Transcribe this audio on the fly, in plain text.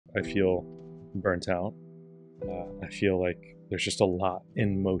I feel burnt out. I feel like there's just a lot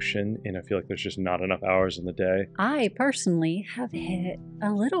in motion, and I feel like there's just not enough hours in the day. I personally have hit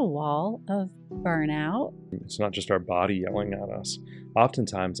a little wall of burnout. It's not just our body yelling at us.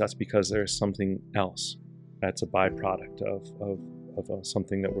 Oftentimes, that's because there's something else that's a byproduct of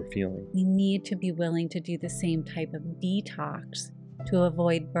something that we're feeling. We need to be willing to do the same type of detox to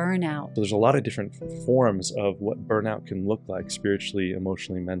avoid burnout. So there's a lot of different forms of what burnout can look like spiritually,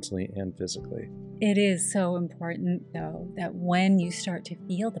 emotionally, mentally, and physically. It is so important, though, that when you start to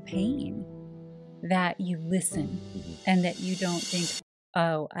feel the pain, that you listen and that you don't think,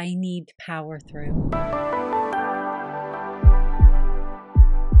 oh, I need to power through.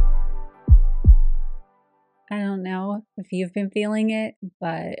 I don't know if you've been feeling it,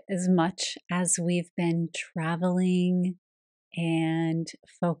 but as much as we've been traveling and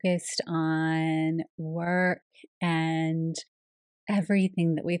focused on work and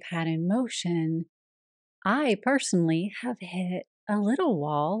everything that we've had in motion, I personally have hit a little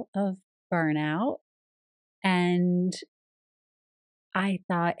wall of burnout. And I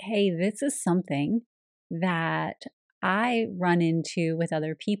thought, hey, this is something that I run into with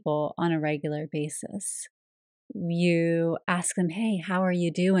other people on a regular basis. You ask them, hey, how are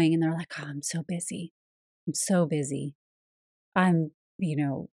you doing? And they're like, oh, I'm so busy. I'm so busy. I'm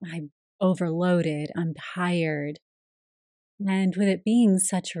overloaded. I'm tired. And with it being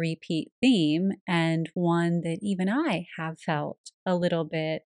such a repeat theme, and one that even I have felt a little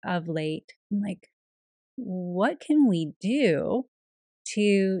bit of late, I'm like, what can we do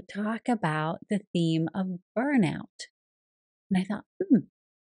to talk about the theme of burnout? And I thought,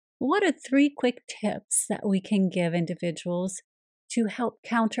 what are 3 quick tips that we can give individuals to help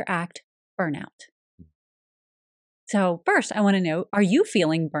counteract burnout? So first, I want to know, are you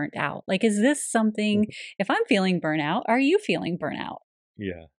feeling burnt out? Like, is this something, if I'm feeling burnout, are you feeling burnout?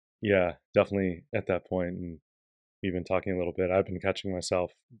 Yeah, definitely at that point. And we've been talking a little bit. I've been catching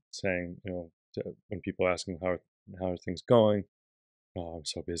myself saying, when people ask me how are things going, oh, I'm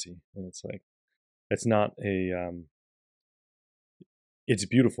so busy. And it's like, it's not it's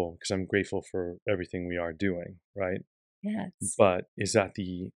beautiful because I'm grateful for everything we are doing, right? Yes. But is that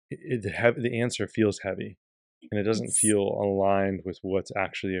the answer feels heavy, and it doesn't feel aligned with what's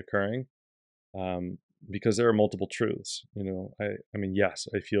actually occurring, because there are multiple truths. I mean, yes,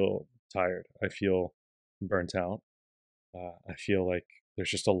 I feel tired. I feel burnt out. I feel like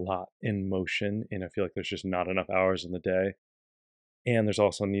there's just a lot in motion, and I feel like there's just not enough hours in the day. And there's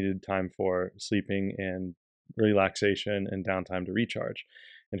also needed time for sleeping and relaxation and downtime to recharge.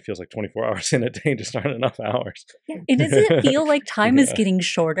 And it feels like 24 hours in a day just aren't enough hours. And doesn't it feel like time is getting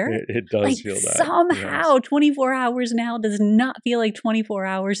shorter? It does feel that. Somehow, yes. 24 hours now does not feel like 24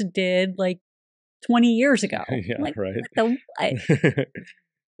 hours did like 20 years ago. Yeah, like, right. What the what?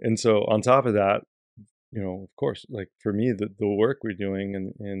 And so on top of that, of course, like for me, the work we're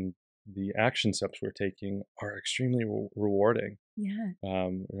doing and the action steps we're taking are extremely rewarding. Yeah.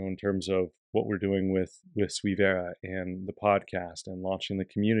 In terms of what we're doing with Suivera and the podcast and launching the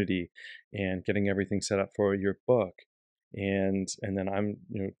community and getting everything set up for your book. And then I'm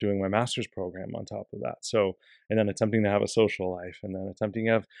doing my master's program on top of that. So, and then attempting to have a social life, and then attempting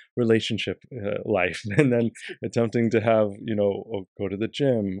to have relationship life, and then attempting to have go to the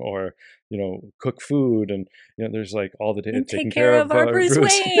gym or cook food, and there's like all the day and taking care of our Bruce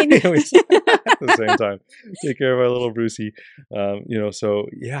Wayne at the same time, take care of our little Brucey. So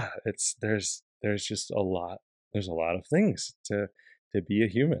yeah, there's just a lot. There's a lot of things to be a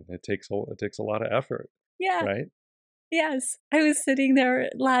human. It takes a lot of effort. Yeah. Right. Yes. I was sitting there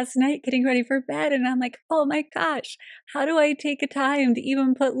last night getting ready for bed, and I'm like, oh my gosh, how do I take a time to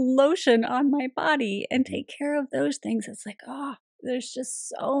even put lotion on my body and take care of those things? It's like, oh, there's just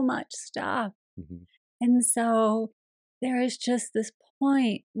so much stuff. Mm-hmm. And so there is just this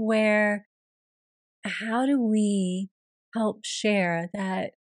point where how do we help share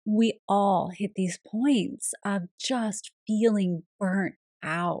that we all hit these points of just feeling burnt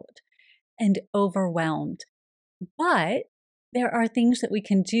out and overwhelmed? But there are things that we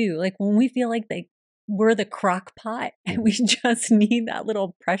can do. Like when we feel like we're the crock pot and we just need that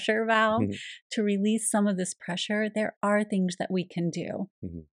little pressure valve to release some of this pressure, there are things that we can do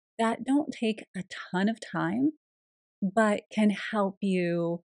that don't take a ton of time, but can help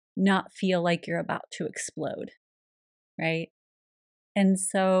you not feel like you're about to explode, right? And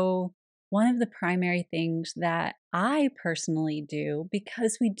so one of the primary things that I personally do,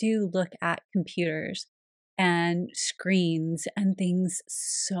 because we do look at computers and screens and things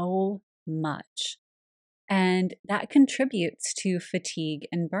so much, and that contributes to fatigue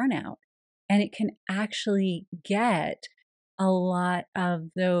and burnout. And it can actually get a lot of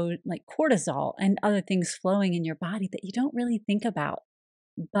those like cortisol and other things flowing in your body that you don't really think about.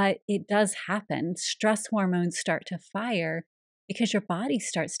 But it does happen. Stress hormones start to fire because your body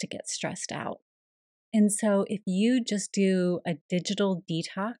starts to get stressed out. And so, if you just do a digital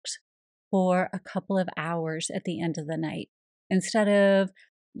detox for a couple of hours at the end of the night, instead of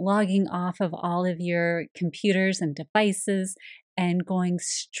logging off of all of your computers and devices and going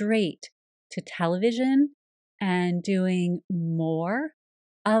straight to television and doing more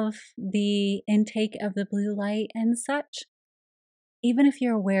of the intake of the blue light and such, even if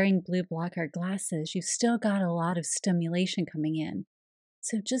you're wearing blue blocker glasses, you still got a lot of stimulation coming in.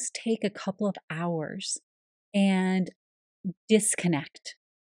 So just take a couple of hours and disconnect.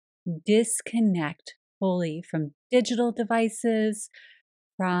 Disconnect fully from digital devices,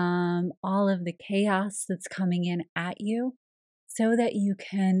 from all of the chaos that's coming in at you, so that you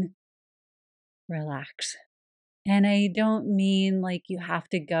can relax. And I don't mean like you have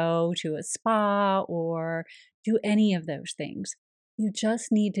to go to a spa or do any of those things. You just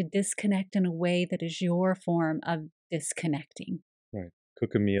need to disconnect in a way that is your form of disconnecting. Right.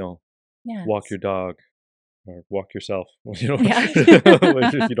 Cook a meal, walk Yes. your dog, or walk yourself, Yeah. if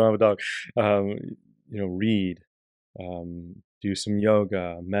you don't have a dog. Um, read, do some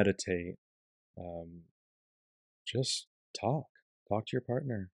yoga, meditate, um, just talk to your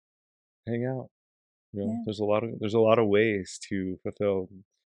partner, hang out. Yeah. There's a lot of ways to fulfill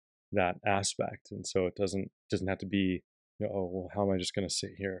that aspect, and so it doesn't have to be, oh well, how am I just going to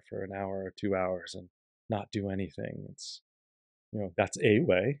sit here for an hour or 2 hours and not do anything? It's that's a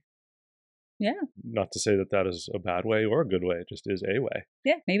way. Yeah. Not to say that that is a bad way or a good way. It just is a way.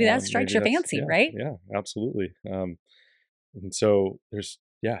 Yeah. Maybe that strikes Maybe your that's, fancy, yeah, right? yeah, absolutely. And so there's,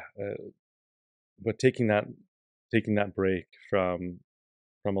 yeah, but taking that break from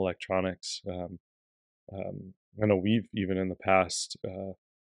electronics. I know we've even in the past,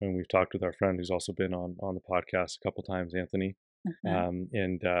 when we've talked with our friend who's also been on the podcast a couple times, Anthony, Uh-huh.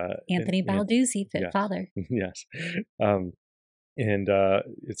 and Anthony Balduzzi, Fit yes, Father. yes, um, and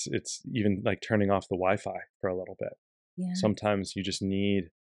it's even like turning off the Wi-Fi for a little bit. Yeah. Sometimes we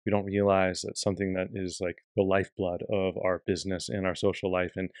don't realize that something that is like the lifeblood of our business and our social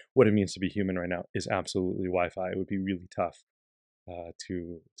life and what it means to be human right now is absolutely Wi-Fi. It would be really tough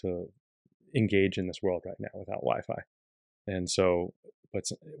to engage in this world right now without Wi-Fi. And so, but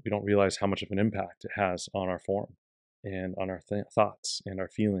we don't realize how much of an impact it has on our form and on our thoughts and our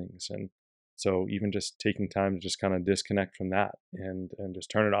feelings. And so, even just taking time to just kind of disconnect from that and just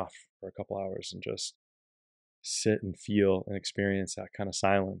turn it off for a couple hours and just sit and feel and experience that kind of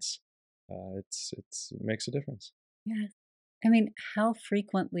silence, it makes a difference. Yeah. I mean, how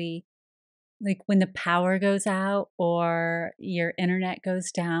frequently, like when the power goes out or your internet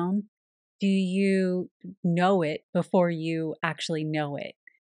goes down, do you know it before you actually know it?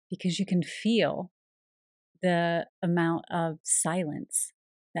 Because you can feel the amount of silence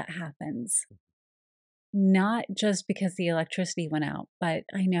that happens. Not just because the electricity went out, but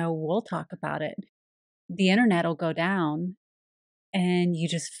I know we'll talk about it. The internet will go down and you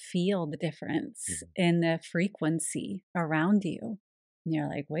just feel the difference Mhm, in the frequency around you. And you're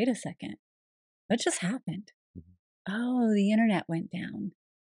like, wait a second, what just happened? mhm, Oh, the internet went down.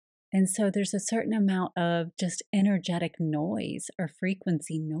 And so there's a certain amount of just energetic noise or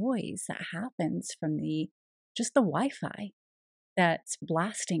frequency noise that happens from the just the Wi-Fi that's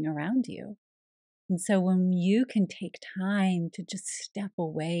blasting around you. And so when you can take time to just step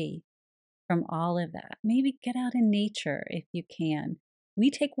away from all of that, maybe get out in nature if you can. We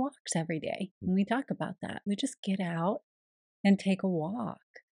take walks every day mhm. and we talk about that. We just get out and take a walk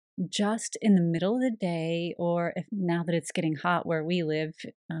just in the middle of the day, or if now that it's getting hot where we live,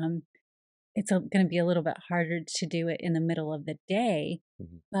 it's going to be a little bit harder to do it in the middle of the day,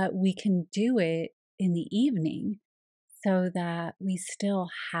 Mhm. but we can do it in the evening so that we still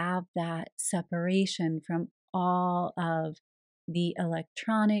have that separation from all of the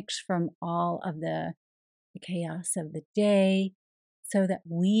electronics, from all of the chaos of the day, so that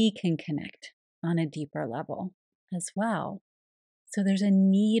we can connect on a deeper level as well. So there's a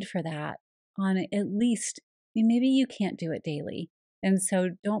need for that on at least, I mean, maybe you can't do it daily. And so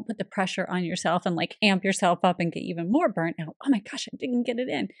don't put the pressure on yourself and like amp yourself up and get even more burnt out. Oh my gosh, I didn't get it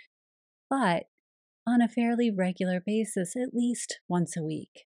in. But on a fairly regular basis, at least once a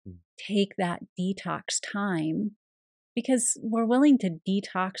week, Mm. take that detox time because we're willing to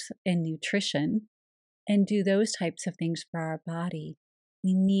detox in nutrition and do those types of things for our body.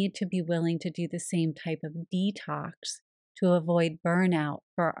 We need to be willing to do the same type of detox to avoid burnout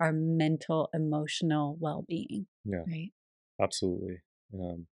for our mental, emotional well being, Yeah, right? absolutely.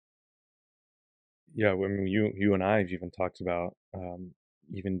 Um, yeah, I mean, you and I have even talked about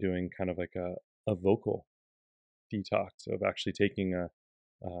even doing kind of like a vocal detox of actually taking a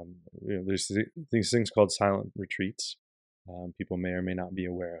there's these things called silent retreats. People may or may not be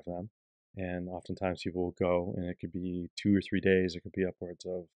aware of them, and oftentimes people will go, and it could be 2 or 3 days. It could be upwards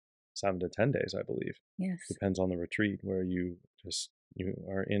of 7 to 10 days, I believe. Yes. Depends on the retreat, where you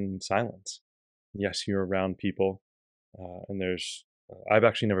are in silence. Yes, you're around people, and there's I've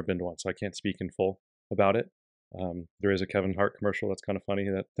actually never been to one, so I can't speak in full about it. There is a Kevin Hart commercial that's kind of funny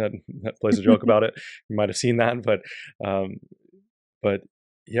that plays a joke about it. You might have seen that, um, but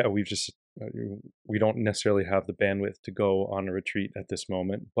yeah, uh, we don't necessarily have the bandwidth to go on a retreat at this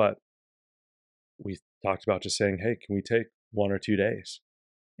moment. But we talked about just saying, hey, can we take 1 or 2 days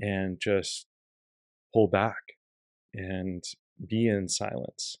and just pull back and be in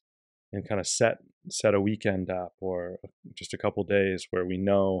silence and kind of set a weekend up or just a couple days where we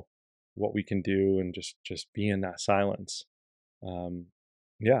know what we can do and just be in that silence. um,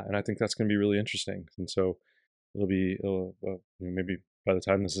 yeah, and I think that's going to be really interesting. And so maybe by the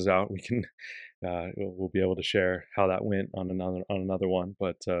time this is out, we can we'll be able to share how that went on another one.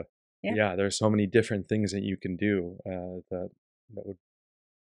 But Yeah. yeah, there's so many different things that you can do that would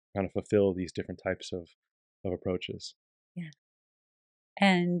kind of fulfill these different types of approaches. Yeah.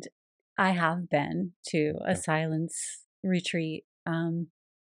 And I have been to a Yeah. silence retreat.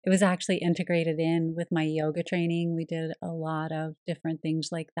 It was actually integrated in with my yoga training. We did a lot of different things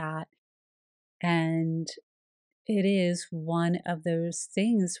like that. And it is one of those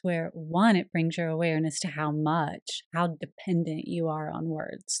things where, one, it brings your awareness to how dependent you are on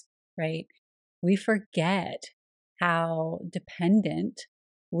words, right? We forget how dependent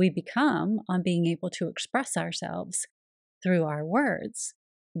we become on being able to express ourselves through our words.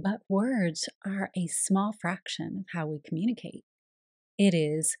 But words are a small fraction of how we communicate. It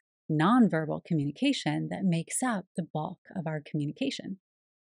is nonverbal communication that makes up the bulk of our communication.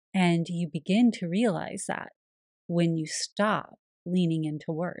 And you begin to realize that when you stop leaning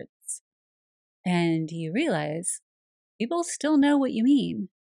into words and you realize people still know what you mean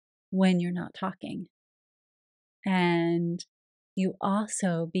when you're not talking. And you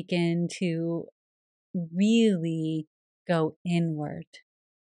also begin to really go inward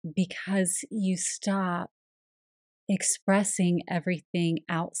because you stop expressing everything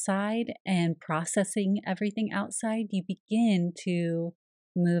outside and processing everything outside. You begin to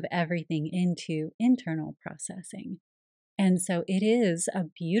move everything into internal processing. And so it is a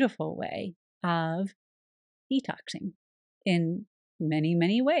beautiful way of detoxing in many,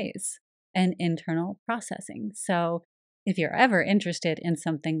 many ways and internal processing. So if you're ever interested in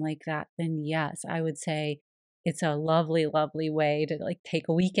something like that, then yes, I would say it's a lovely, lovely way to like take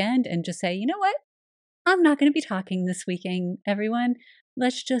a weekend and just say, you know what? I'm not going to be talking this weekend, everyone.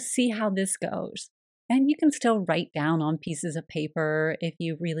 Let's just see how this goes. And you can still write down on pieces of paper if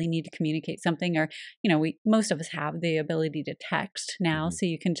you really need to communicate something, or, we most of us have the ability to text now, Hmm. so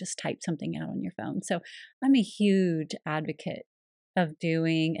you can just type something out on your phone. So I'm a huge advocate of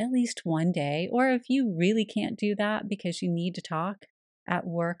doing at least one day, or if you really can't do that because you need to talk at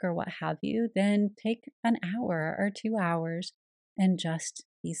work or what have you, then take an hour or 2 hours and just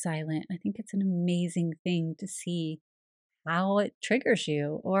be silent. I think it's an amazing thing to see how it triggers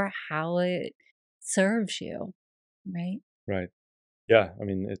you or how it serves you, right? Right. Yeah. I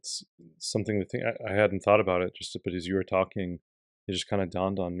mean, it's something to think. I hadn't thought about it, but as you were talking, it just kind of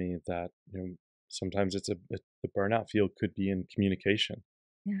dawned on me that sometimes the burnout field could be in communication.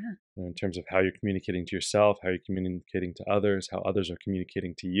 Yeah, In terms of how you're communicating to yourself, how you're communicating to others, how others are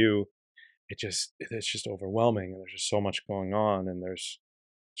communicating to you. It's just overwhelming, and there's just so much going on, and there's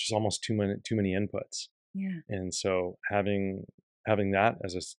just almost too many inputs. yeah, And so having that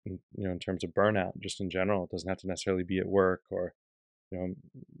as in terms of burnout, just in general, it doesn't have to necessarily be at work, or you know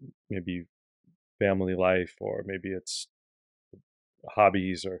maybe family life, or maybe it's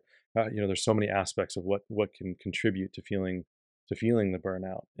hobbies, or there's so many aspects of what can contribute to feeling the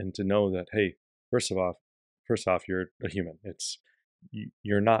burnout, and to know that, hey, first of all first off, you're a human.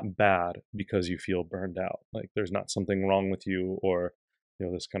 You're not bad because you feel burned out. Like, there's not something wrong with you, or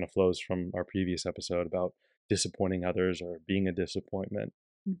this kind of flows from our previous episode about disappointing others or being a disappointment.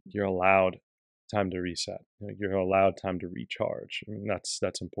 mhm, You're allowed time to reset. You're allowed time to recharge. I mean,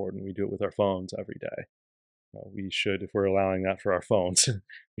 that's important. We do it with our phones every day. We should, if we're allowing that for our phones,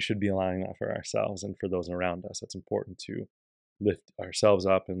 we should be allowing that for ourselves and for those around us. It's important to lift ourselves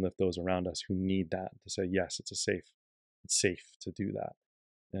up and lift those around us who need that, to say, yes, it's safe to do that.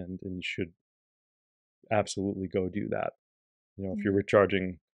 And you should absolutely go do that. If you're yeah,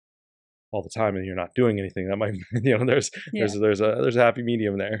 recharging all the time and you're not doing anything, that might there's Yeah. there's a happy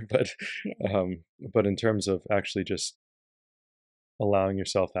medium there. Yeah. Um, but in terms of actually just allowing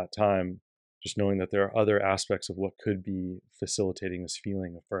yourself that time, just knowing that there are other aspects of what could be facilitating this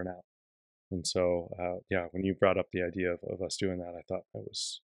feeling of burnout. And so, yeah, when you brought up the idea of us doing that, I thought that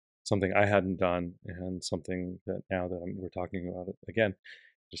was something I hadn't done, and something that now that we're talking about it again,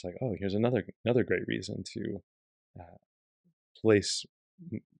 just like, oh, here's another great reason to uh, place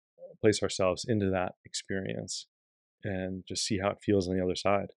place ourselves into that experience and just see how it feels on the other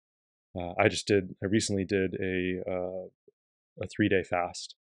side. I recently did a 3 day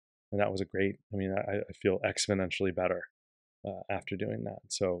fast, and that was a great. I mean, I feel exponentially better after doing that.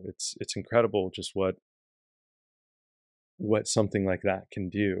 So it's incredible just what something like that can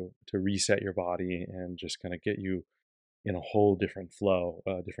do to reset your body and just kind of get you in a whole different flow,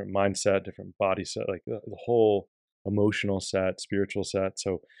 different mindset, different body set, like the whole emotional set, spiritual set.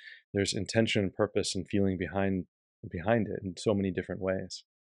 So there's intention, purpose, and feeling behind it in so many different ways.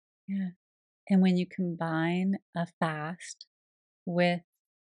 Yeah. And when you combine a fast with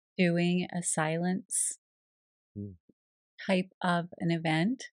doing a silence Mm. type of an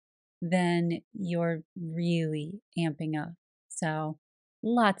event, then you're really amping up. So,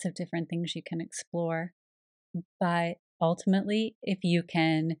 lots of different things you can explore. But ultimately, if you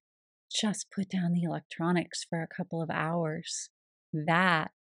can just put down the electronics for a couple of hours,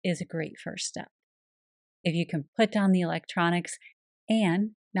 that is a great first step. If you can put down the electronics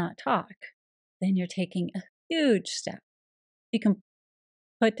and not talk, then you're taking a huge step. You can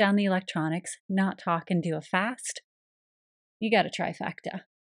put down the electronics, not talk, and do a fast. You got a trifecta.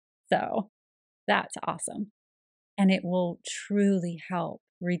 So that's awesome. And it will truly help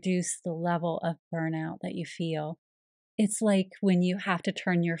reduce the level of burnout that you feel. It's like when you have to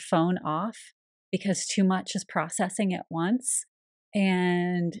turn your phone off because too much is processing at once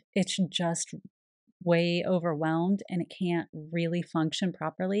and it's just way overwhelmed and it can't really function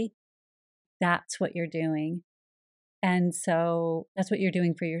properly. That's what you're doing. And so that's what you're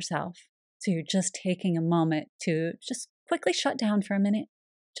doing for yourself. So you're just taking a moment to just quickly shut down for a minute.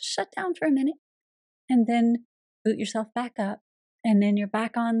 Just shut down for a minute and then boot yourself back up. And then you're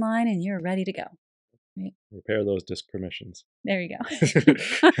back online and you're ready to go. Right? Repair those disk permissions. There you go.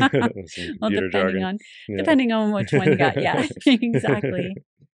 That's some Well, computer jargon. Yeah. depending on which one got, yeah, exactly.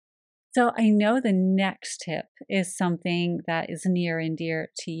 So I know the next tip is something that is near and dear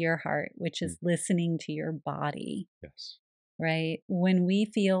to your heart, which Mm. is listening to your body, Yes. right? When we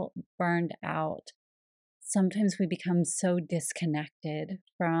feel burned out, sometimes we become so disconnected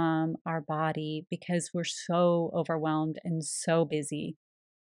from our body because we're so overwhelmed and so busy.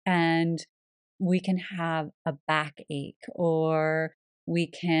 And we can have a backache or we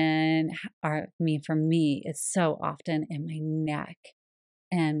can, I mean, for me, it's so often in my neck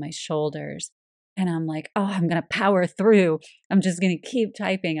and my shoulders. And I'm like, oh, I'm going to power through. I'm just going to keep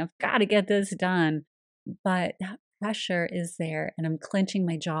typing. I've got to get this done. But that pressure is there, and I'm clenching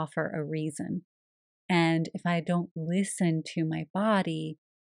my jaw for a reason. And if I don't listen to my body,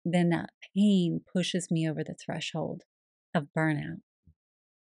 then that pain pushes me over the threshold of burnout.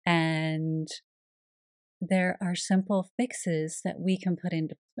 And there are simple fixes that we can put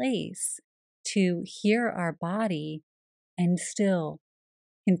into place to hear our body and still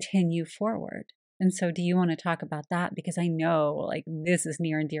continue forward. And so, do you want to talk about that? Because I know like this is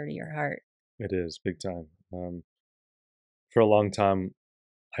near and dear to your heart. It is big time. For a long time,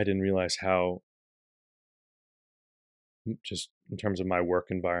 I didn't realize how, just in terms of my work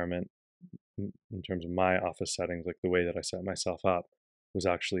environment, in terms of my office settings, like the way that I set myself up was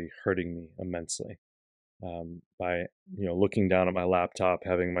actually hurting me immensely. By looking down at my laptop,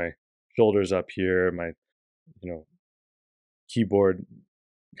 having my shoulders up here, my you know keyboard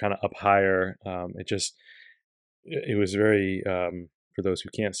kind of up higher. It was very, for those who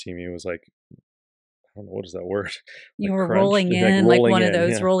can't see me, it was like, I don't know, what is that word? You Like were crunched, rolling like in like rolling one of in.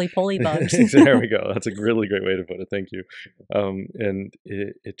 those Yeah. roly poly bugs. There we go. That's a really great way to put it. Thank you. And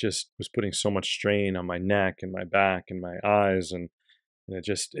it just was putting so much strain on my neck and my back and my eyes, and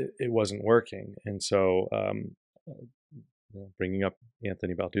it wasn't working. And so, bringing up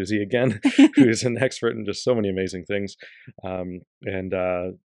Anthony Balduzzi again, who is an expert in just so many amazing things, and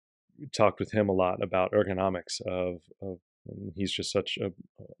talked with him a lot about ergonomics and he's just such a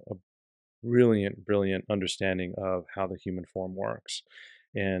brilliant understanding of how the human form works,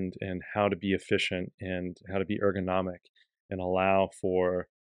 and how to be efficient and how to be ergonomic and allow for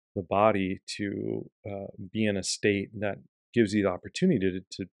the body to be in a state that gives you the opportunity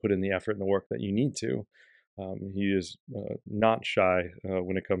to put in the effort and the work that you need to. He is not shy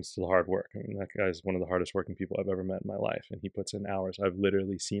when it comes to the hard work. I mean, that guy is one of the hardest working people I've ever met in my life, and he puts in hours. I've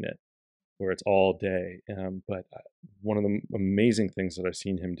literally seen it. where it's all day. But one of the amazing things that I've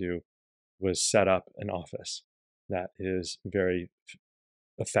seen him do was set up an office that is very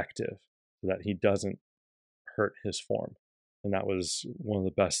effective so that he doesn't hurt his form. And that was one of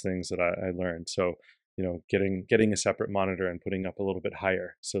the best things that I learned. So, getting a separate monitor and putting up a little bit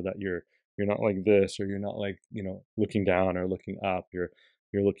higher so that you're not like this, or you're not like, looking down or looking up. You're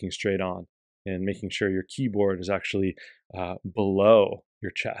looking straight on, and making sure your keyboard is actually below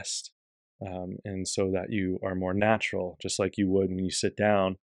your chest. And so that you are more natural, just like you would when you sit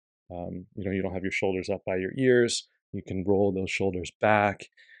down. You don't have your shoulders up by your ears. You can roll those shoulders back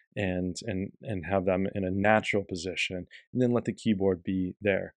and have them in a natural position, and then let the keyboard be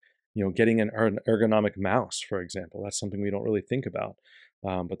there. Getting an ergonomic mouse, for example, that's something we don't really think about.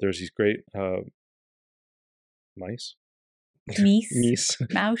 But there's these great mice, Meese, meese.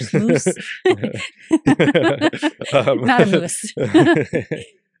 mouse, moose. Not a moose.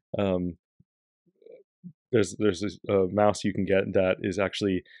 um, there's this mouse you can get that is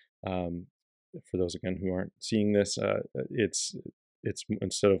actually, for those again who aren't seeing this, it's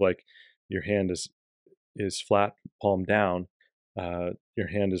instead of like your hand is flat, palm down, your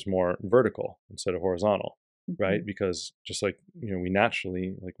hand is more vertical instead of horizontal, right? Mhm. Because just like, we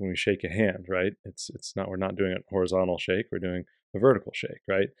naturally, like when we shake a hand, right? It's not, we're not doing a horizontal shake, we're doing a vertical shake,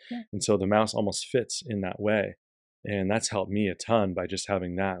 right? Yeah. And so the mouse almost fits in that way. And that's helped me a ton by just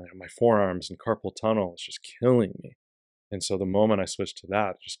having that. My forearms and carpal tunnel is just killing me. And so the moment I switched to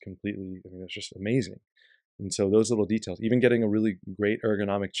that, just completely, it's just amazing. And so those little details, even getting a really great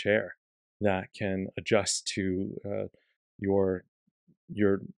ergonomic chair that can adjust to your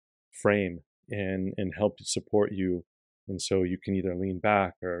your frame and help support you. And so you can either lean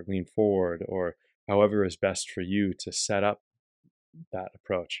back or lean forward, or however is best for you to set up that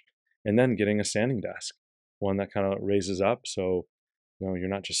approach. And then getting a standing desk, one that kind of raises up, so you're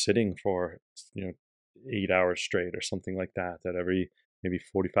not just sitting for you know 8 hours straight or something like that. That every maybe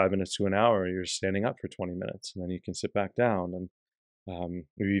 45 minutes to an hour you're standing up for 20 minutes, and then you can sit back down. And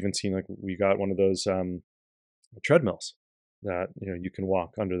we've even seen, like, we got one of those treadmills that you can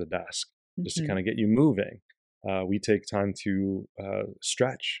walk under the desk just to Mhm. kind of get you moving. We take time to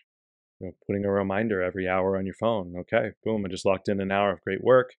stretch, putting a reminder every hour on your phone. Okay, boom, I just locked in an hour of great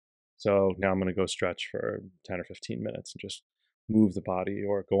work. So now I'm going to go stretch for 10 or 15 minutes and just move the body,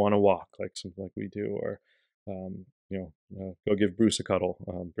 or go on a walk, like something like we do, or, go give Bruce a cuddle.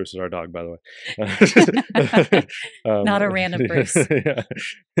 Bruce is our dog, by the way. Not a random Bruce. Yeah.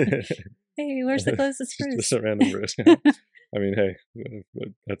 Hey, where's the closest Just Bruce? a random Bruce. Yeah. I mean, hey,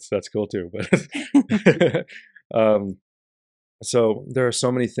 that's cool too. But um, so there are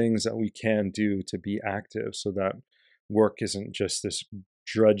so many things that we can do to be active, so that work isn't just this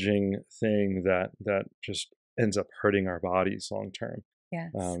drudging thing that just ends up hurting our bodies long term.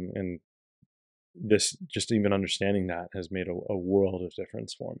 Yes. And this, just even understanding that, has made a world of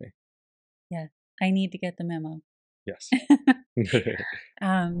difference for me. Yeah. I need to get the memo. Yes.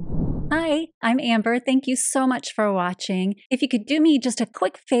 Hi, I'm Amber. Thank you so much for watching. If you could do me just a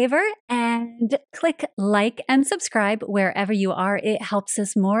quick favor and click like and subscribe wherever you are, it helps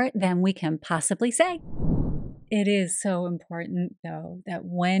us more than we can possibly say. It is so important, though, that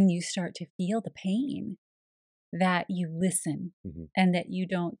when you start to feel the pain, that you listen Mhm. and that you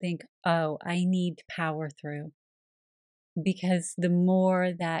don't think, oh, I need to power through. Because the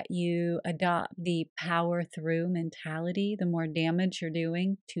more that you adopt the power through mentality, the more damage you're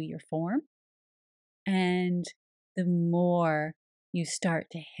doing to your form. And the more you start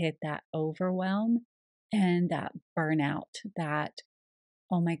to hit that overwhelm and that burnout, that,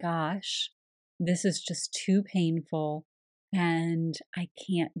 oh my gosh, this is just too painful and I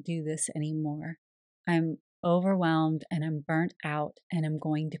can't do this anymore. I'm overwhelmed and I'm burnt out and I'm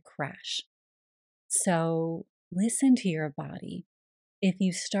going to crash. So listen to your body. If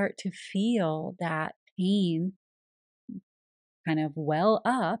you start to feel that pain kind of well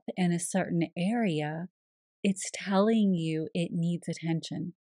up in a certain area, it's telling you it needs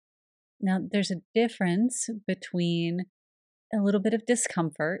attention. Now, there's a difference between a little bit of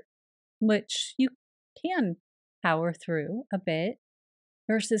discomfort, which you can power through a bit,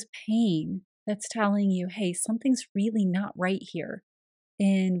 versus pain that's telling you, hey, something's really not right here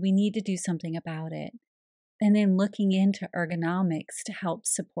and we need to do something about it. And then looking into ergonomics to help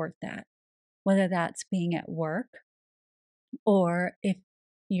support that, whether that's being at work or if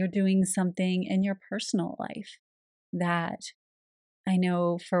you're doing something in your personal life. That I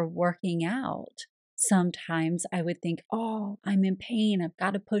know for working out, sometimes I would think, oh, I'm in pain, I've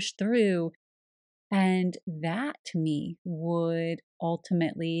got to push through. And that to me would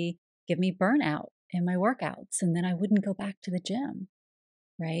ultimately give me burnout in my workouts. And then I wouldn't go back to the gym.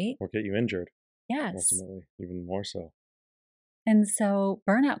 right? or get you injured, Yes. ultimately, even more so. And so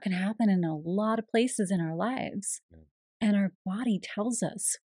burnout can happen in a lot of places in our lives. Yeah. And our body tells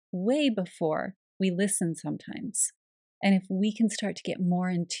us way before we listen sometimes. And if we can start to get more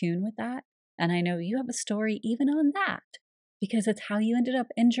in tune with that, and I know you have a story even on that, because it's how you ended up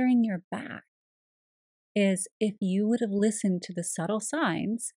injuring your back, is if you would have listened to the subtle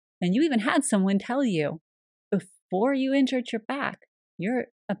signs, and you even had someone tell you before you injured your back, you're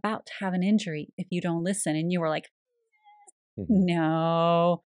about to have an injury if you don't listen. And you were like, Hmm.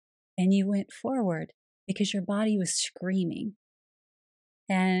 no. And you went forward because your body was screaming.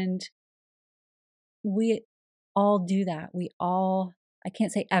 And we all do that. We all, I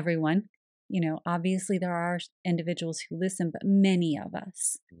can't say everyone, obviously there are individuals who listen, but many of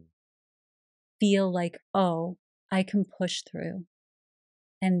us feel like, oh, I can push through.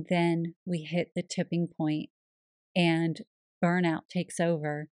 And then we hit the tipping point and burnout takes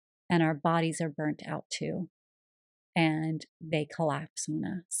over and our bodies are burnt out too. And they collapse on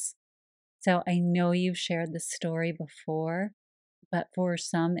us. So I know you've shared this story before, but for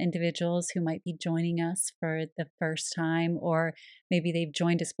some individuals who might be joining us for the first time, or maybe they've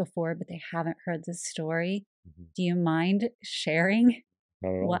joined us before, but they haven't heard this story, Hmm. do you mind sharing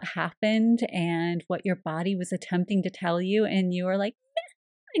Not at what all. happened and what your body was attempting to tell you? And you were like,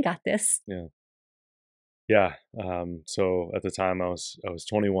 I got this. Yeah. Yeah. So at the time I was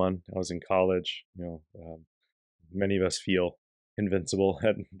 21. I was in college. Many of us feel invincible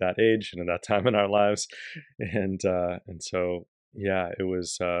at that age and at that time in our lives, and so yeah, it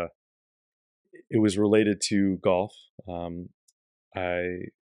was related to golf. I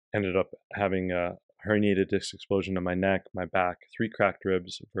ended up having a herniated disc explosion in my neck, my back, three cracked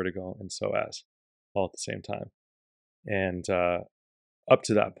ribs, vertigo, and psoas, all at the same time. And up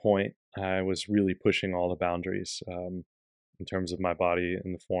to that point, I was really pushing all the boundaries in terms of my body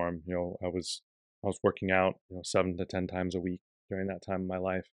and the form. I was working out, 7 to 10 times a week during that time of my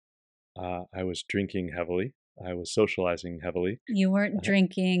life. I was drinking heavily. I was socializing heavily. You weren't Uh,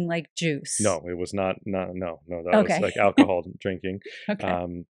 drinking like juice. no, it was not. No, no, no. That was Okay. like alcohol drinking. Okay.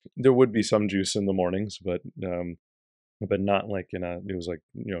 Um, there would be some juice in the mornings, but not like in a. It was like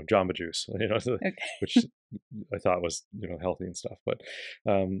Jamba Juice, Okay. which I thought was healthy and stuff. But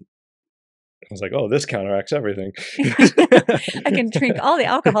um, I was like, oh, this counteracts everything. I can drink all the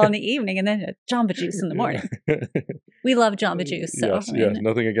alcohol in the evening and then Jamba Juice in the morning. Yeah. We love Jamba Juice, so Yes, I yes. mean,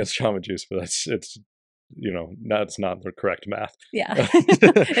 Nothing against Jamba Juice, but that's not the correct math. yeah,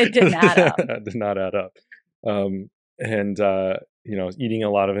 it didn't add up. That did not add up. Um, and eating a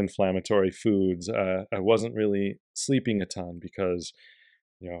lot of inflammatory foods. I wasn't really sleeping a ton because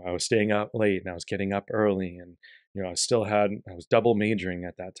I was staying up late and I was getting up early, and I was double majoring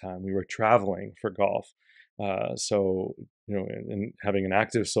at that time. We were traveling for golf. So, and having an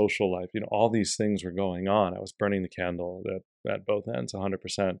active social life, all these things were going on. I was burning the candle at both ends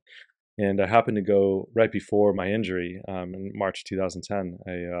 100%. And I happened to go right before my injury in March 2010.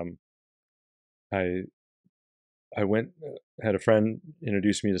 I, I went, had a friend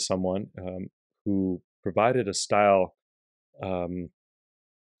introduce me to someone who provided a style, um,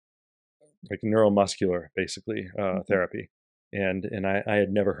 like neuromuscular, basically Mhm. therapy. And I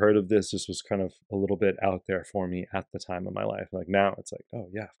had never heard of this. This was kind of a little bit out there for me at the time of my life. Like now, it's like, oh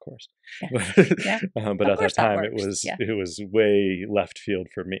yeah, of course. Yes. But Yeah. but Of at course that that time, it works. was Yeah. it was way left field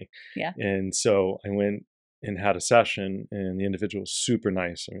for me. Yeah. And so I went and had a session, and the individual was super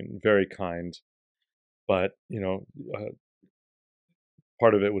nice. I mean, very kind. But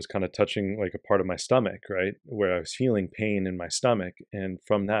part of it was kind of touching like a part of my stomach, right, where I was feeling pain in my stomach. And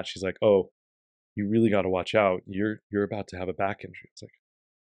from that, she's like, "Oh, you really got to watch out. You're about to have a back injury." It's like,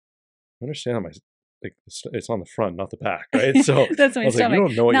 I understand how like it's on the front, not the back, right? So That's I my was like, you stomach.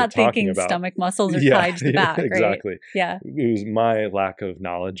 don't know what you're Not talking thinking about. stomach muscles are Yeah, tied to the yeah, back, right? exactly. Yeah. It was my lack of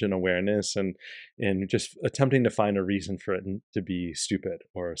knowledge and awareness, and just attempting to find a reason for it to be stupid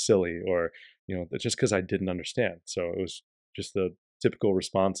or silly, or just because I didn't understand. So it was just the typical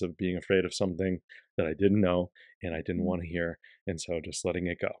response of being afraid of something that I didn't know and I didn't Mhm. want to hear, and so just letting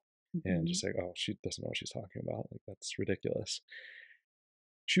it go and Mhm. just like, oh, she doesn't know what she's talking about. Like that's ridiculous.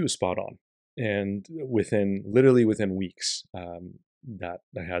 She was spot on. And literally within weeks, that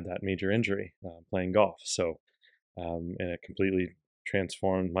I had that major injury playing golf. So, and it completely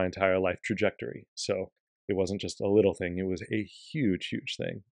transformed my entire life trajectory. So it wasn't just a little thing; it was a huge, huge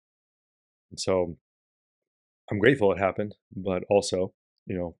thing. And so I'm grateful it happened, but also,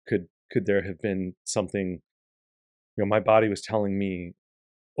 could there have been something? My body was telling me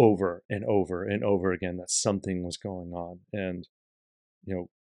over and over and over again that something was going on, and you know,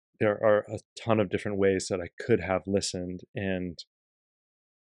 there are a ton of different ways that I could have listened, and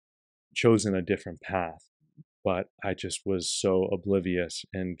chosen a different path, but I just was so oblivious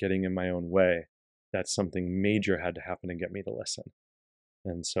and getting in my own way that something major had to happen to get me to listen.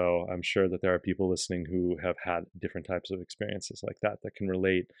 And so I'm sure that there are people listening who have had different types of experiences like that can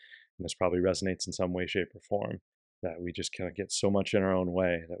relate. And this probably resonates in some way, shape, or form, that we just kind of get so much in our own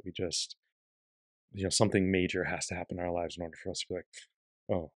way that we just, something major has to happen in our lives in order for us to be like,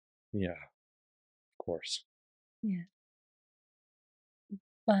 oh, yeah, of course. Yeah.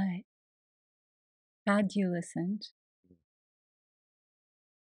 But had you listened,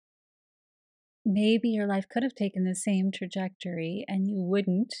 maybe your life could have taken the same trajectory and you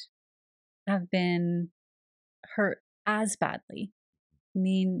wouldn't have been hurt as badly. I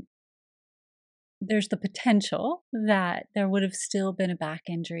mean, there's the potential that there would have still been a back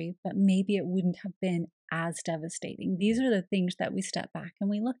injury, but maybe it wouldn't have been as devastating. These are the things that we step back and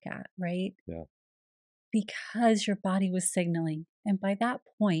we look at, right? Yeah. Because your body was signaling. And by that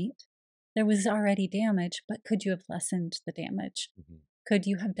point, there was already damage, but could you have lessened the damage? Hmm. Could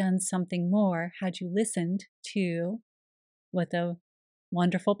you have done something more had you listened to what the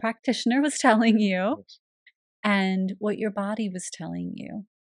wonderful practitioner was telling you Yes. and what your body was telling you?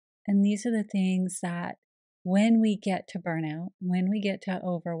 And these are the things that when we get to burnout, when we get to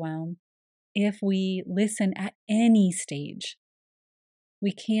overwhelm, if we listen at any stage,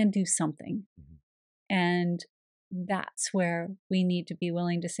 we can do something. Hmm. And that's where we need to be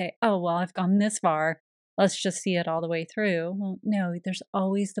willing to say, oh, well, I've gone this far. Let's just see it all the way through. Well, no, there's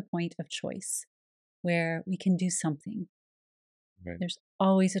always the point of choice where we can do something. Right. There's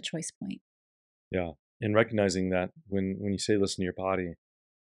always a choice point. Yeah. And recognizing that when you say listen to your body,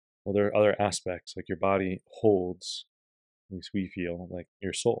 well, there are other aspects like your body holds, at least we feel, like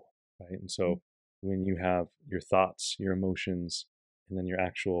your soul, right? And Mm. so when you have your thoughts, your emotions, and then your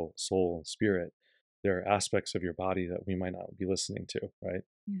actual soul and spirit, there are aspects of your body that we might not be listening to, right?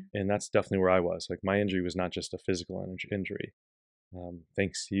 Yeah. And that's definitely where I was. Like my injury was not just a physical injury.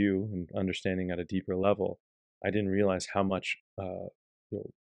 Thanks to you and understanding at a deeper level, I didn't realize how much you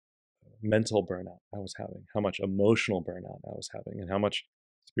know, mental burnout I was having, how much emotional burnout I was having, and how much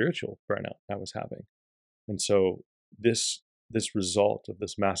spiritual burnout I was having. And so this this result of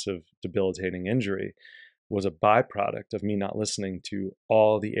this massive debilitating injury was a byproduct of me not listening to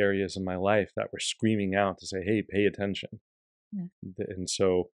all the areas in my life that were screaming out to say, "Hey, pay attention." Yeah. And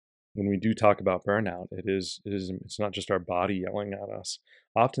so when we do talk about burnout, it's not just our body yelling at us.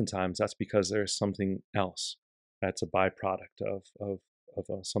 Oftentimes that's because there's something else that's a byproduct of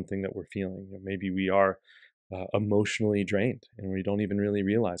something that we're feeling. Maybe we are emotionally drained and we don't even really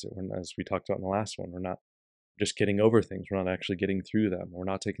realize it. As we talked about in the last one, we're not just getting over things. We're not actually getting through them. We're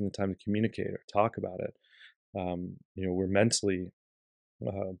not taking the time to communicate or talk about it. We're mentally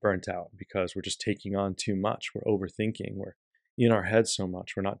burnt out because we're just taking on too much. We're overthinking. We're in our head so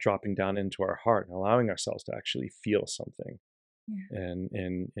much. We're not dropping down into our heart and allowing ourselves to actually feel something Yeah.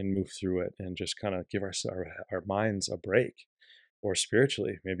 and move through it and just kind of give our minds a break. Or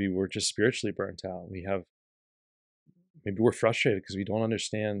spiritually, maybe we're just spiritually burnt out. Maybe we're frustrated because we don't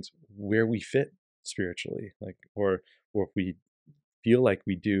understand where we fit spiritually, like or if we feel like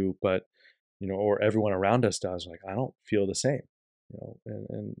we do, but or everyone around us does. Like I don't feel the same,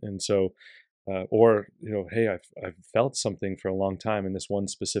 and so, or hey, I've felt something for a long time in this one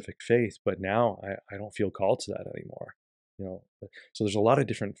specific faith, but now I don't feel called to that anymore. So there's a lot of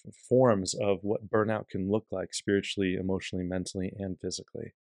different forms of what burnout can look like spiritually, emotionally, mentally, and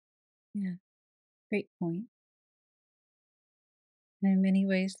physically. Yeah. Great point. And in many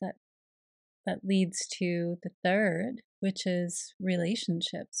ways, that leads to the third, which is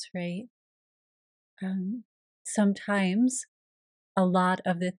relationships, right? Sometimes a lot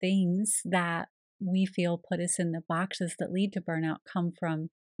of the things that we feel put us in the boxes that lead to burnout come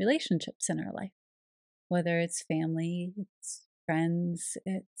from relationships in our life, whether it's family, it's friends,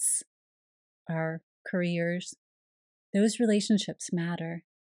 it's our careers. Those relationships matter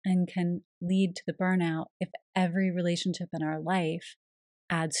and can lead to the burnout if every relationship in our life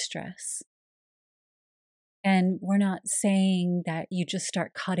adds stress. And we're not saying that you just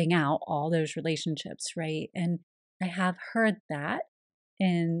start cutting out all those relationships, right? And I have heard that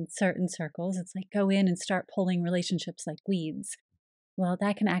in certain circles. It's like go in and start pulling relationships like weeds. Well,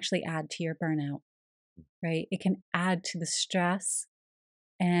 that can actually add to your burnout, right? It can add to the stress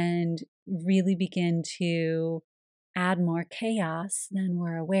and really begin to add more chaos than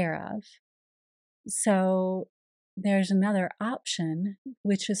we're aware of. So there's another option,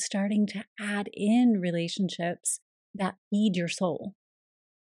 which is starting to add in relationships that feed your soul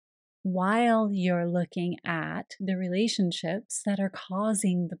while you're looking at the relationships that are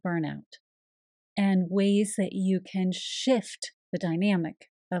causing the burnout and ways that you can shift the dynamic.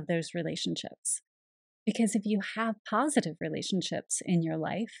 of those relationships. Because if you have positive relationships in your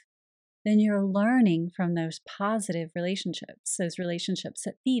life, then you're learning from those positive relationships, those relationships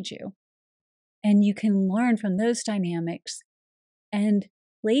that feed you. And you can learn from those dynamics and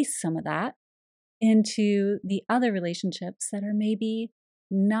place some of that into the other relationships that are maybe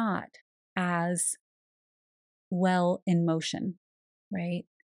not as well in motion, right?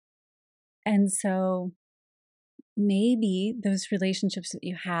 And so maybe those relationships that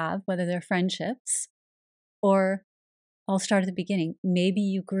you have, whether they're friendships or I'll start at the beginning. Maybe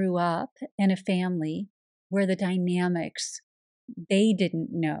you grew up in a family where the dynamics, they didn't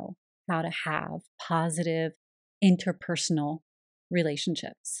know how to have positive interpersonal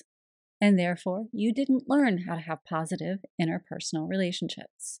relationships. And therefore, you didn't learn how to have positive interpersonal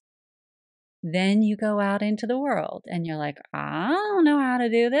relationships. Then you go out into the world and you're like, I don't know how to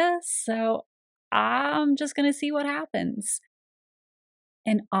do this. So I'm just going to see what happens.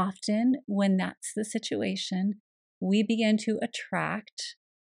 And often, when that's the situation, we begin to attract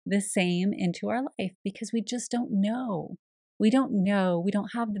the same into our life because we just don't know. We don't know. We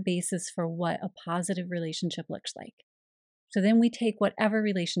don't have the basis for what a positive relationship looks like. So then we take whatever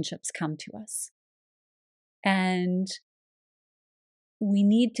relationships come to us. And we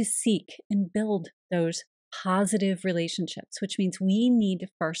need to seek and build those positive relationships, which means we need to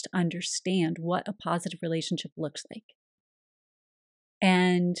first understand what a positive relationship looks like.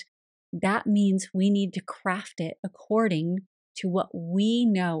 And that means we need to craft it according to what we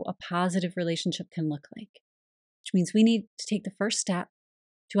know a positive relationship can look like, which means we need to take the first step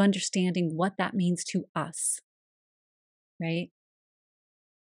to understanding what that means to us, right?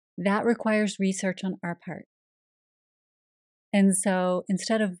 That requires research on our part. And so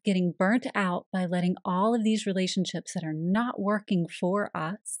instead of getting burnt out by letting all of these relationships that are not working for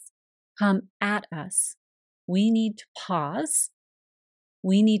us come at us, we need to pause.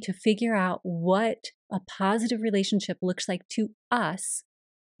 We need to figure out what a positive relationship looks like to us.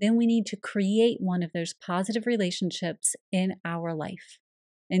 Then we need to create one of those positive relationships in our life.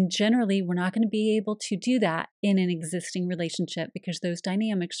 And generally, we're not going to be able to do that in an existing relationship because those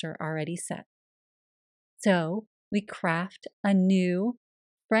dynamics are already set. So we craft a new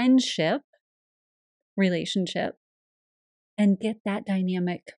friendship relationship and get that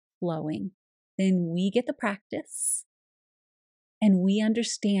dynamic flowing. Then we get the practice and we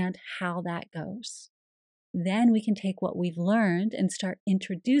understand how that goes. Then we can take what we've learned and start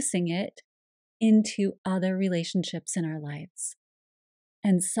introducing it into other relationships in our lives.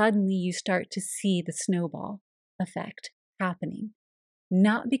 And suddenly you start to see the snowball effect happening,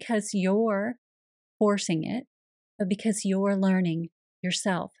 not because you're forcing it, but because you're learning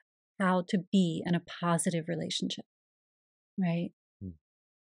yourself how to be in a positive relationship, right? Mm.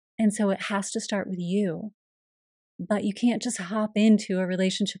 And so it has to start with you. But you can't just hop into a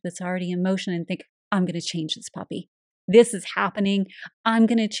relationship that's already in motion and think, I'm going to change this puppy. This is happening. I'm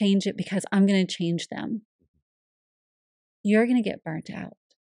going to change it because I'm going to change them. You're going to get burnt out.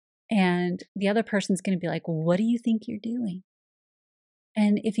 And the other person's going to be like, what do you think you're doing?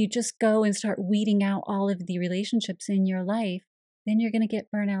 And if you just go and start weeding out all of the relationships in your life, then you're going to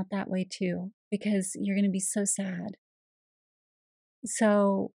get burnt out that way too, because you're going to be so sad.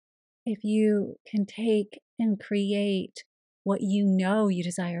 So if you can take and create what you know you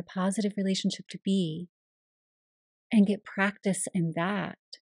desire a positive relationship to be and get practice in that,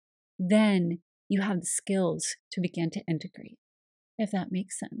 then you have the skills to begin to integrate, if that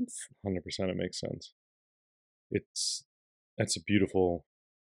makes sense. 100% it makes sense. That's a beautiful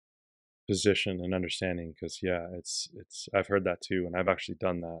position and understanding because yeah, it's I've heard that too, and I've actually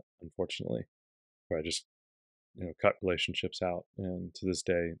done that unfortunately, where I just cut relationships out, and to this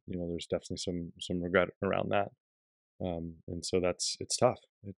day, there's definitely some regret around that. And so it's tough.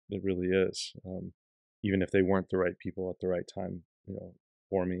 It really is. Even if they weren't the right people at the right time,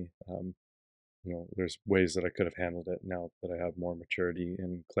 for me, there's ways that I could have handled it now that I have more maturity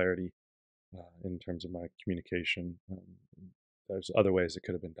and clarity in terms of my communication. There's other ways it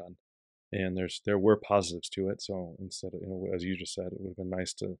could have been done, and there were positives to it. So instead of, as you just said, it would have been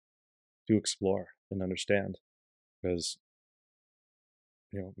nice to explore and understand, because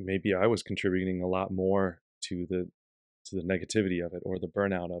maybe I was contributing a lot more to the negativity of it, or the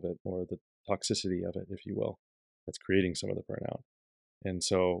burnout of it, or the toxicity of it, if you will, that's creating some of the burnout. And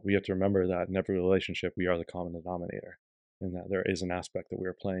so we have to remember that in every relationship, we are the common denominator, and that there is an aspect that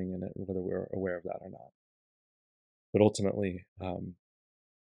we're playing in it, whether we're aware of that or not. But ultimately,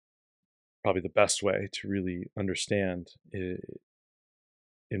 probably the best way to really understand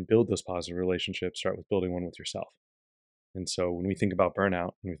and build those positive relationships start with building one with yourself. And so when we think about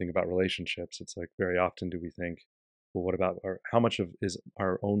burnout, when we think about relationships, it's like very often do we think, But what about how much of is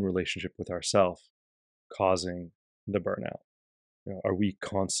our own relationship with ourself causing the burnout? Are we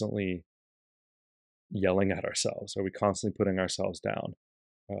constantly yelling at ourselves? Are we constantly putting ourselves down?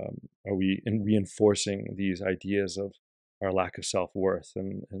 Are we reinforcing these ideas of our lack of self worth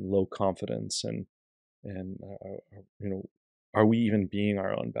and low confidence and are we even being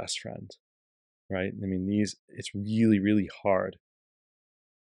our own best friend? Right? I mean, it's really really hard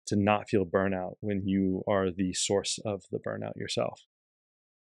to not feel burnout when you are the source of the burnout yourself,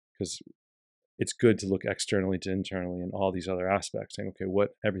 because it's good to look externally to internally and all these other aspects, saying, okay,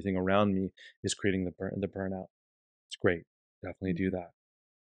 what everything around me is creating the burnout. It's great, definitely do that,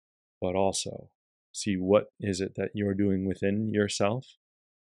 but also see what is it that you're doing within yourself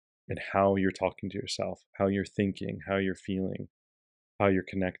and how you're talking to yourself, how you're thinking, how you're feeling, how you're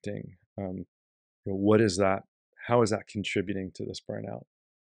connecting. What is that? How is that contributing to this burnout?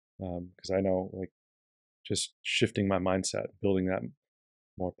 Because I know, like, just shifting my mindset, building that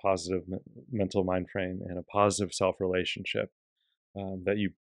more positive mental mind frame and a positive self relationship that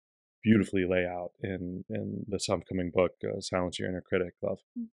you beautifully lay out in this upcoming book, Silence Your Inner Critic, Love.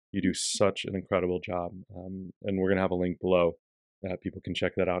 You do such an incredible job, and we're gonna have a link below that people can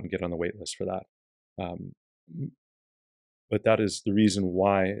check that out and get on the wait list for that. Um, but that is the reason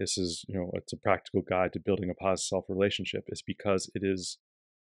why this is, it's a practical guide to building a positive self relationship, is because it is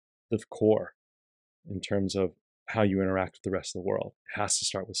the core in terms of how you interact with the rest of the world. It has to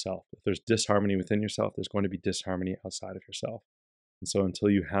start with self. If there's disharmony within yourself, there's going to be disharmony outside of yourself. And so until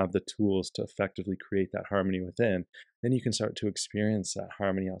you have the tools to effectively create that harmony within, then you can start to experience that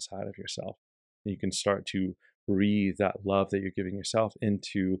harmony outside of yourself. And you can start to breathe that love that you're giving yourself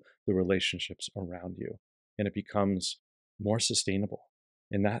into the relationships around you. And it becomes more sustainable.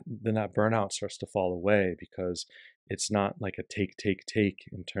 And then that burnout starts to fall away, because it's not like a take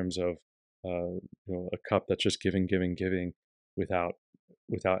in terms of a cup that's just giving without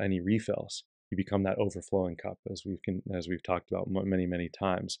any refills. You become that overflowing cup, as we've talked about many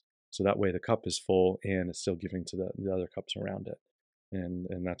times. So that way the cup is full and it's still giving to the other cups around it, and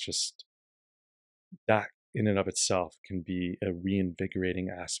that's just, that in and of itself can be a reinvigorating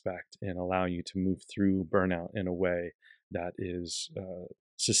aspect and allow you to move through burnout in a way that is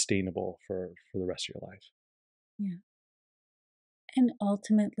sustainable for the rest of your life. Yeah. And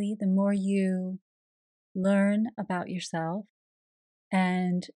ultimately, the more you learn about yourself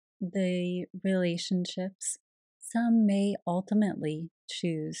and the relationships, some may ultimately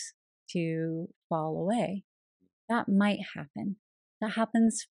choose to fall away. That might happen. That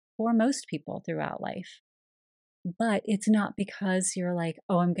happens for most people throughout life. But it's not because you're like,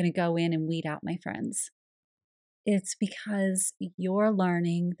 oh, I'm going to go in and weed out my friends. It's because you're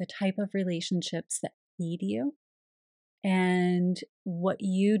learning the type of relationships that feed you and what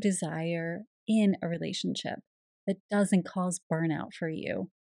you desire in a relationship that doesn't cause burnout for you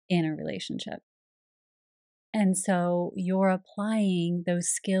in a relationship. And so you're applying those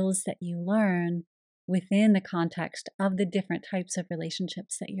skills that you learn within the context of the different types of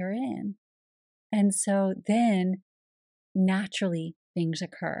relationships that you're in. And so then naturally things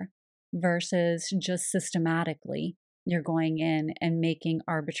occur versus just systematically you're going in and making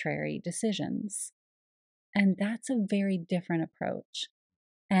arbitrary decisions. And that's a very different approach.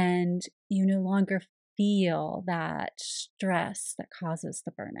 And you no longer feel that stress that causes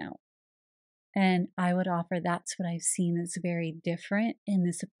the burnout. And I would offer that's what I've seen is very different in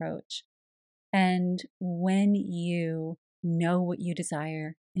this approach. And when you know what you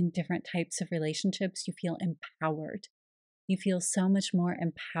desire in different types of relationships, you feel empowered. You feel so much more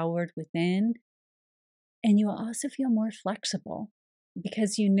empowered within, and you also feel more flexible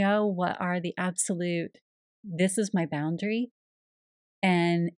because you know what are the absolute, this is my boundary.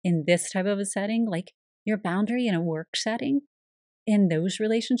 And in this type of a setting, like your boundary in a work setting, in those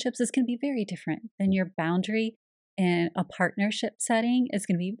relationships is going to be very different than your boundary in a partnership setting is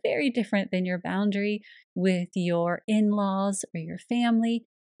going to be very different than your boundary with your in-laws or your family.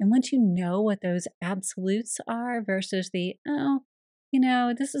 And once you know what those absolutes are versus the, oh,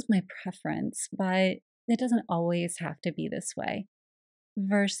 this is my preference, but it doesn't always have to be this way,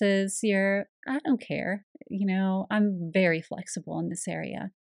 versus your, I don't care, I'm very flexible in this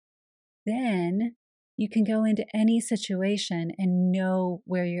area. Then you can go into any situation and know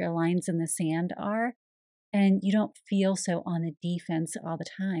where your lines in the sand are, and you don't feel so on the defense all the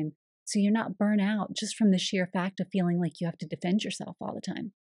time. So you're not burnt out just from the sheer fact of feeling like you have to defend yourself all the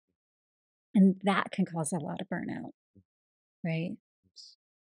time. And that can cause a lot of burnout, right? It's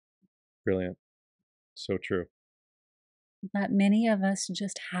brilliant. So true. But many of us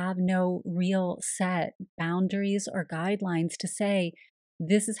just have no real set boundaries or guidelines to say,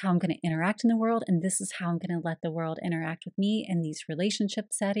 this is how I'm going to interact in the world, and this is how I'm going to let the world interact with me in these relationship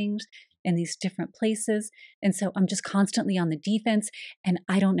settings and these different places. And so I'm just constantly on the defense, and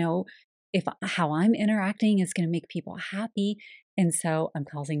I don't know if how I'm interacting is going to make people happy. And so I'm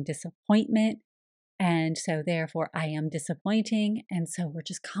causing disappointment. And so therefore I am disappointing. And so we're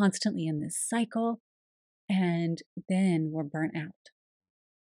just constantly in this cycle. And then we're burnt out.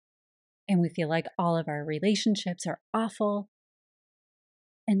 And we feel like all of our relationships are awful.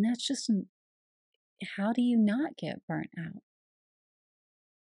 And that's just, how do you not get burnt out?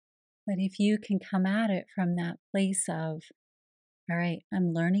 But if you can come at it from that place of, all right,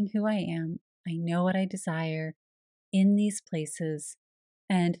 I'm learning who I am, I know what I desire in these places,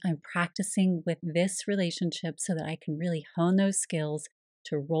 and I'm practicing with this relationship so that I can really hone those skills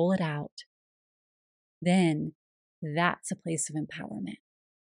to roll it out, then that's a place of empowerment.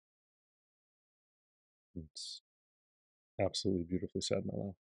 It's absolutely beautifully said, my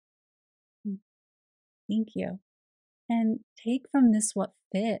love. Mm, thank you. And take from this what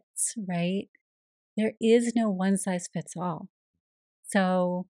fits, right? There is no one size fits all.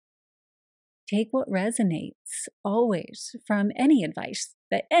 So take what resonates always from any advice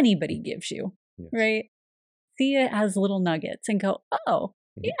that anybody gives you, Yes. right? See it as little nuggets and go, oh,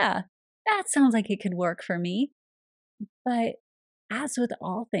 Mhm. yeah, that sounds like it could work for me. But as with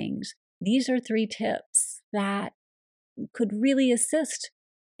all things, these are 3 tips that could really assist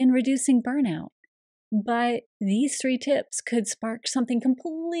in reducing burnout. But these 3 tips could spark something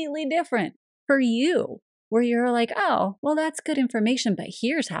completely different for you, where you're like, oh, well, that's good information, but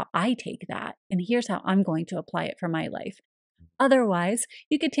here's how I take that, and here's how I'm going to apply it for my life. Otherwise,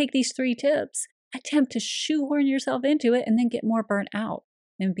 you could take these 3 tips, attempt to shoehorn yourself into it, and then get more burnt out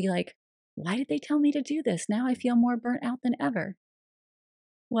and be like, why did they tell me to do this? Now I feel more burnt out than ever.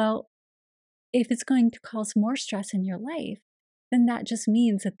 Well, if it's going to cause more stress in your life, then that just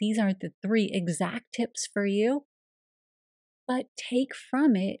means that these aren't the 3 exact tips for you, but take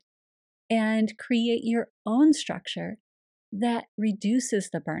from it and create your own structure that reduces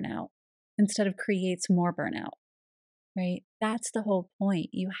the burnout instead of creates more burnout, right? That's the whole point.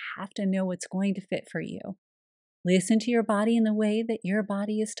 You have to know what's going to fit for you. Listen to your body in the way that your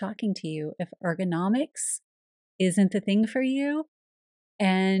body is talking to you. If ergonomics isn't the thing for you,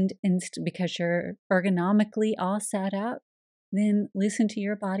 and because you're ergonomically all set up, then listen to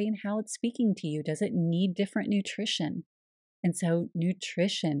your body and how it's speaking to you. Does it need different nutrition? And so,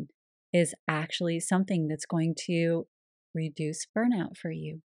 nutrition is actually something that's going to reduce burnout for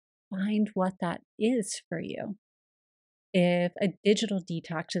you. Find what that is for you. If a digital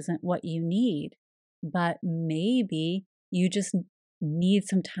detox isn't what you need, but maybe you just need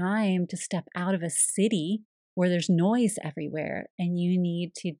some time to step out of a city where there's noise everywhere and you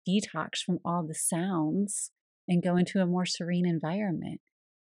need to detox from all the sounds and go into a more serene environment.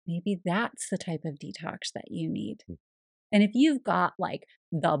 Maybe that's the type of detox that you need. And if you've got like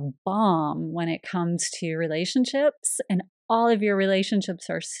the bomb when it comes to relationships and all of your relationships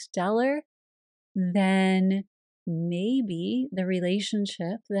are stellar, then maybe the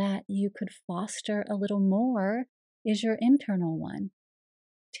relationship that you could foster a little more is your internal one,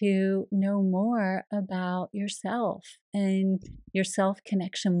 to know more about yourself and your self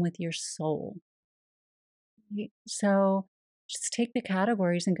connection with your soul. So just take the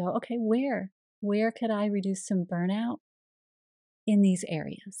categories and go, okay, where could I reduce some burnout in these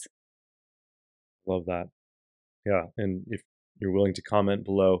areas? Love that. Yeah, and if you're willing to comment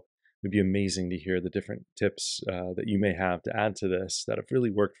below, it'd be amazing to hear the different tips that you may have to add to this that have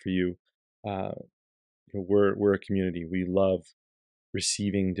really worked for you. Uh, we're a community. We love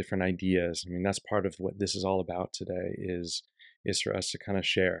receiving different ideas. I mean, that's part of what this is all about today is for us to kind of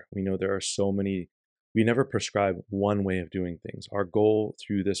share. We know there are so many. We never prescribe one way of doing things. Our goal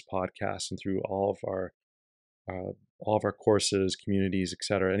through this podcast and through uh, all of our courses, communities,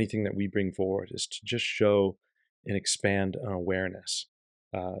 etc., anything that we bring forward is to just show and expand an awareness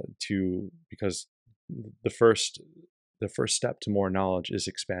to because the first the first step to more knowledge is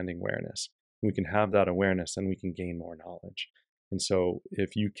expanding awareness. We can have that awareness, and we can gain more knowledge. And so,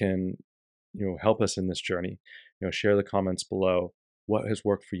 if you can, help us in this journey, share the comments below. What has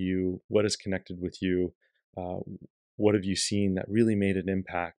worked for you? What has connected with you? Uh, what have you seen that really made an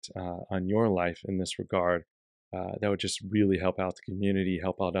impact on your life in this regard? That would just really help out the community,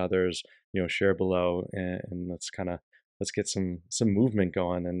 help out others. Share below, and let's get some movement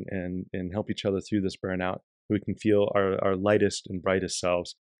going and help each other through this burnout. We can feel our lightest and brightest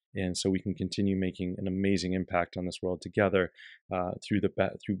selves, and so we can continue making an amazing impact on this world together through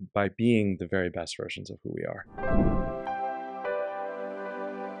by being the very best versions of who we are.